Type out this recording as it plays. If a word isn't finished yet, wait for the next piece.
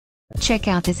Check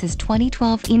out this is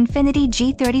 2012 Infiniti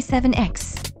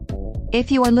G37X.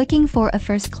 If you are looking for a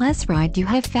first-class ride, you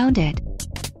have found it.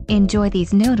 Enjoy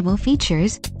these notable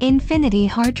features: Infiniti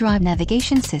hard drive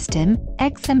navigation system,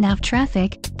 XM-Nav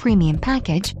traffic, premium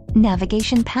package,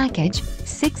 navigation package,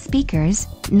 6 speakers,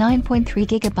 9.3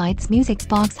 GB music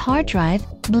box hard drive,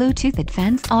 Bluetooth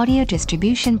advanced audio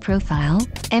distribution profile,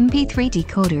 MP3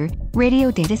 decoder,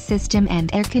 radio data system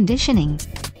and air conditioning.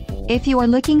 If you are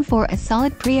looking for a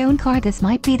solid pre-owned car, this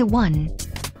might be the one.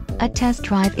 A test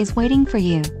drive is waiting for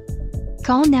you.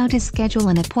 Call now to schedule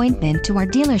an appointment to our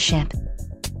dealership.